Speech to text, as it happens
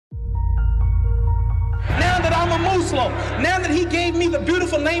Muslim. Now that he gave me the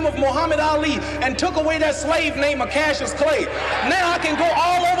beautiful name of Muhammad Ali and took away that slave name of Cassius Clay, now I can go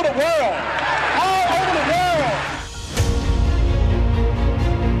all over the world. All over the world.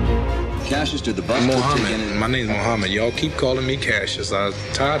 Cassius, did the bus Muhammad. My name is Muhammad. Y'all keep calling me Cassius. I'm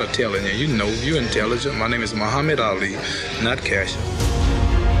tired of telling you. You know, you're intelligent. My name is Muhammad Ali, not Cassius.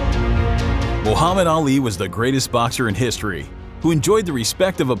 Muhammad Ali was the greatest boxer in history, who enjoyed the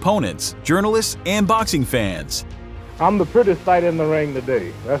respect of opponents, journalists, and boxing fans. I'm the prettiest sight in the ring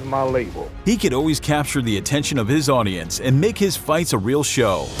today. That's my label. He could always capture the attention of his audience and make his fights a real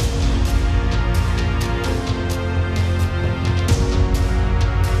show.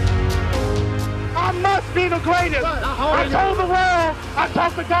 I must be the greatest. I told the world, I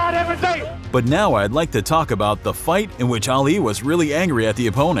talk to God every day. But now I'd like to talk about the fight in which Ali was really angry at the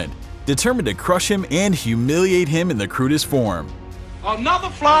opponent, determined to crush him and humiliate him in the crudest form. Another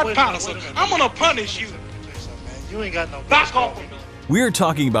flawed policy. I'm gonna punish you. You ain't got no back off of me. We're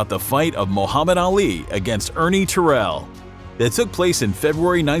talking about the fight of Muhammad Ali against Ernie Terrell that took place in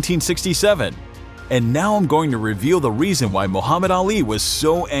February 1967. And now I'm going to reveal the reason why Muhammad Ali was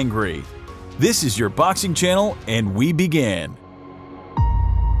so angry. This is your boxing channel, and we begin.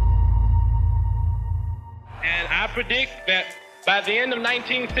 And I predict that by the end of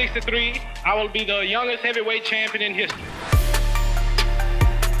 1963, I will be the youngest heavyweight champion in history.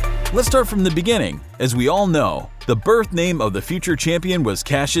 Let's start from the beginning. As we all know, the birth name of the future champion was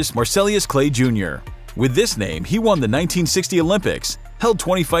Cassius Marcellus Clay Jr. With this name, he won the 1960 Olympics, held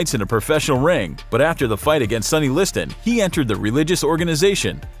 20 fights in a professional ring, but after the fight against Sonny Liston, he entered the religious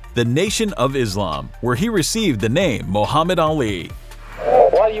organization, the Nation of Islam, where he received the name Muhammad Ali.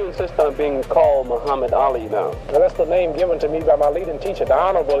 Why do you insist on being called Muhammad Ali now? Well, that's the name given to me by my leading teacher, the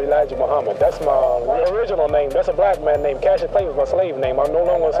Honorable Elijah Muhammad. That's my original name. That's a black man name. Cassius Clay was my slave name. I'm no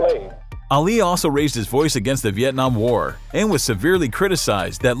longer a slave. Ali also raised his voice against the Vietnam War and was severely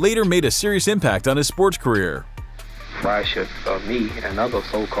criticized that later made a serious impact on his sports career. Why should me and other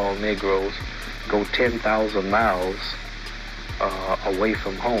so-called Negroes go 10,000 miles away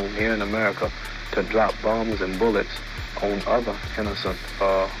from home here in America to drop bombs and bullets on other innocent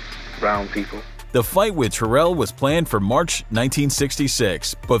brown people? The fight with Terrell was planned for March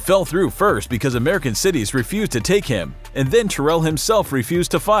 1966, but fell through first because American cities refused to take him, and then Terrell himself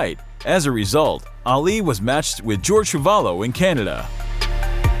refused to fight. As a result, Ali was matched with George Chuvalo in Canada.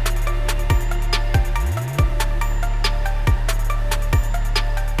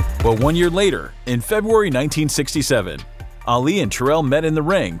 But 1 year later, in February 1967, Ali and Terrell met in the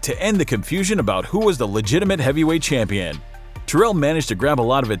ring to end the confusion about who was the legitimate heavyweight champion. Terrell managed to grab a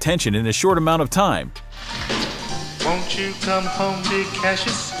lot of attention in a short amount of time. Won't you come home, big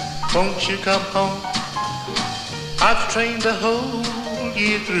Cassius? Won't you come home? I've trained the whole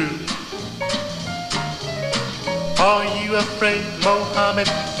year through. Are you afraid, Mohammed?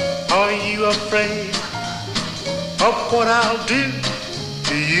 Are you afraid of what I'll do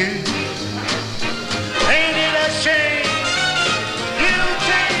to you? Ain't it a shame? You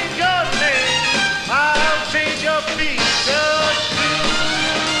change your name, I'll change your feet.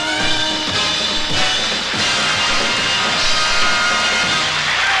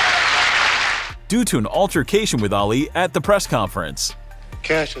 Due to an altercation with Ali at the press conference.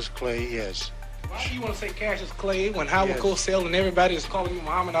 Cassius Clay, yes. Why do you want to say Cassius Clay when Howard Cosell and everybody is calling you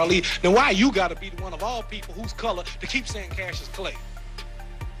Muhammad Ali? Now why you got to be the one of all people whose color to keep saying Cassius Clay?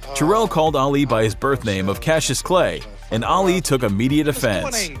 Terrell called Ali by his birth name of Cassius Clay, and Ali took immediate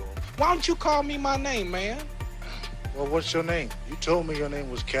offense. Why don't you call me my name, man? Well, what's your name? You told me your name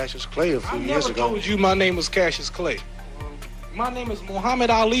was Cassius Clay a few years ago. I never told you my name was Cassius Clay. My name is Muhammad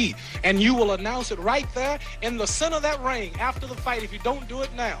Ali, and you will announce it right there in the center of that ring after the fight if you don't do it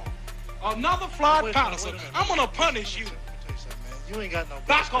now. Another flawed policy. I'm going to punish you. You ain't got no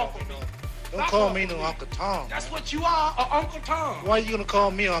back off of me. Don't call me no Uncle Tom. That's what you are, Uncle Tom. Why are you going to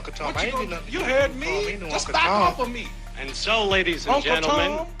call me Uncle Tom? You heard me. Just back off of me. And so, ladies and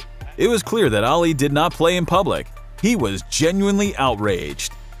gentlemen, it was clear that Ali did not play in public. He was genuinely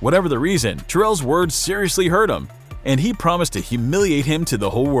outraged. Whatever the reason, Terrell's words seriously hurt him, and he promised to humiliate him to the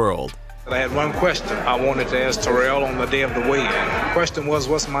whole world. I had one question I wanted to ask Terrell on the day of the weigh-in. The question was,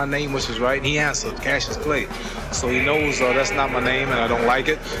 what's my name, which is right, and he answered, Cassius Clay. So he knows that's not my name and I don't like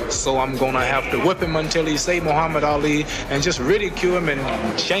it, so I'm going to have to whip him until he say Muhammad Ali and just ridicule him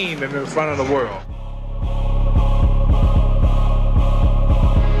and shame him in front of the world.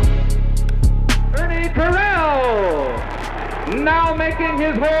 Ernie Terrell, now making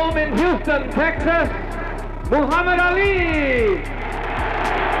his home in Houston, Texas, Muhammad Ali.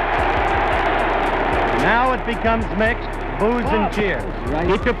 Now it becomes mixed. boos and cheers.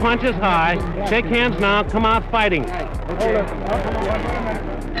 Keep your punches high. Shake hands now. Come out fighting.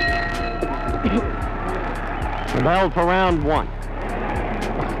 Bell for round 1.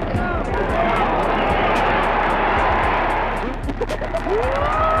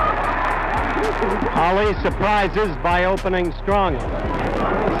 Ali surprises by opening strongly.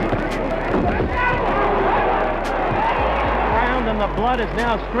 And the blood is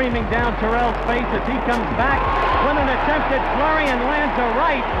now streaming down Terrell's face as he comes back with an attempted flurry and lands a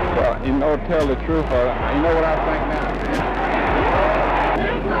right. Well, you know, tell the truth, you know what I think now.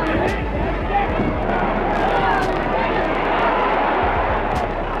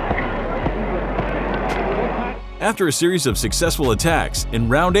 After a series of successful attacks, in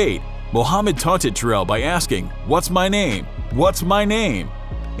round 8, Muhammad taunted Terrell by asking, "What's my name? What's my name?"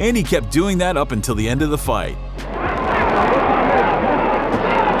 And he kept doing that up until the end of the fight.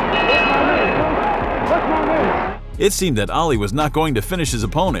 It seemed that Ali was not going to finish his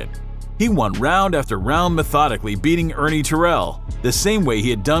opponent. He won round after round methodically, beating Ernie Terrell, the same way he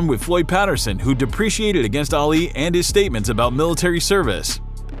had done with Floyd Patterson, who depreciated against Ali and his statements about military service.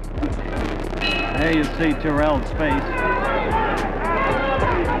 There you see Terrell's face.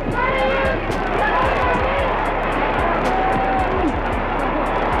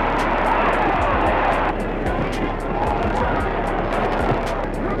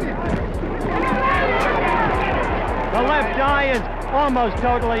 The left eye is almost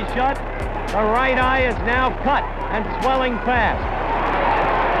totally shut. The right eye is now cut and swelling fast.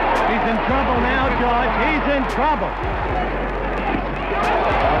 He's in trouble now, George. He's in trouble.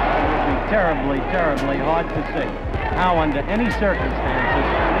 It would be terribly, terribly hard to see how, under any circumstances,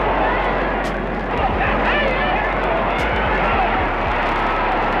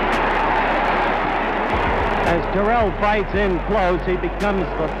 as Terrell fights in close, he becomes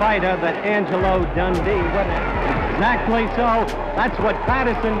the fighter that Angelo Dundee would have. Exactly so. That's what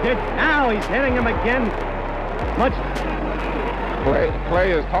Patterson did. Now he's hitting him again. Much.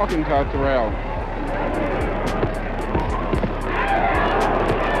 Clay is talking to Terrell.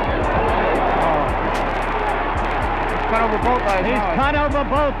 Cut over both eyes. He's cut over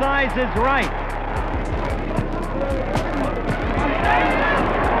both eyes, is right.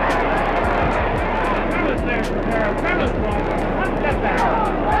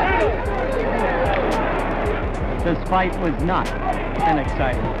 This fight was not an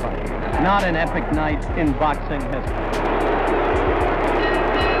exciting fight, not an epic night in boxing history.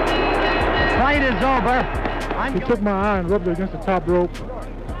 The fight is over. He took my eye and rubbed it against the top rope,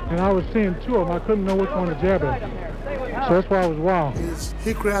 and I was seeing two of them. I couldn't know which one to jab at. So that's why I was wild.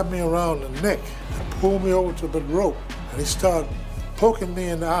 He grabbed me around the neck and pulled me over to the rope, and he started poking me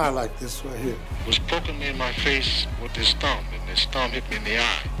in the eye like this right here. He was poking me in my face with his thumb, and his thumb hit me in the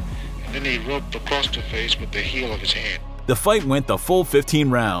eye. Then he rubbed across the face with the heel of his hand. The fight went the full 15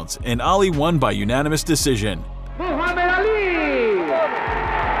 rounds, and Ali won by unanimous decision. Muhammad Ali!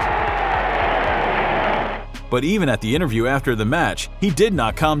 But even at the interview after the match, he did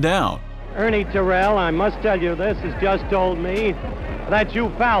not calm down. Ernie Terrell, I must tell you this, has just told me that you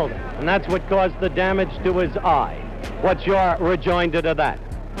fouled him, and that's what caused the damage to his eye. What's your rejoinder to that?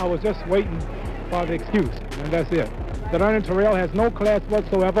 I was just waiting for the excuse, and that's it. That Ernie Terrell has no class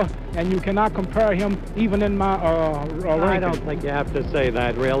whatsoever, and you cannot compare him even in my ranking. I don't think you have to say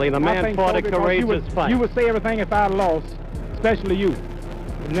that, really. The man fought a courageous fight. You would say everything if I lost, especially you.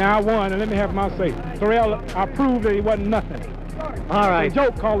 Now I won, and let me have my say. Terrell, I proved that he wasn't nothing. All right. It's a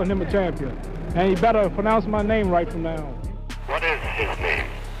joke calling him a champion, and he better pronounce my name right from now on. What is his name?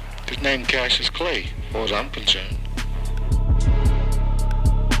 His name Cassius Clay, as far as I'm concerned.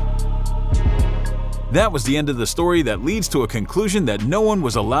 That was the end of the story that leads to a conclusion that no one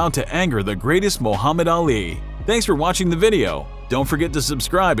was allowed to anger the greatest Muhammad Ali. Thanks for watching the video. Don't forget to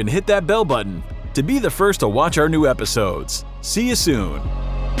subscribe and hit that bell button to be the first to watch our new episodes. See you soon.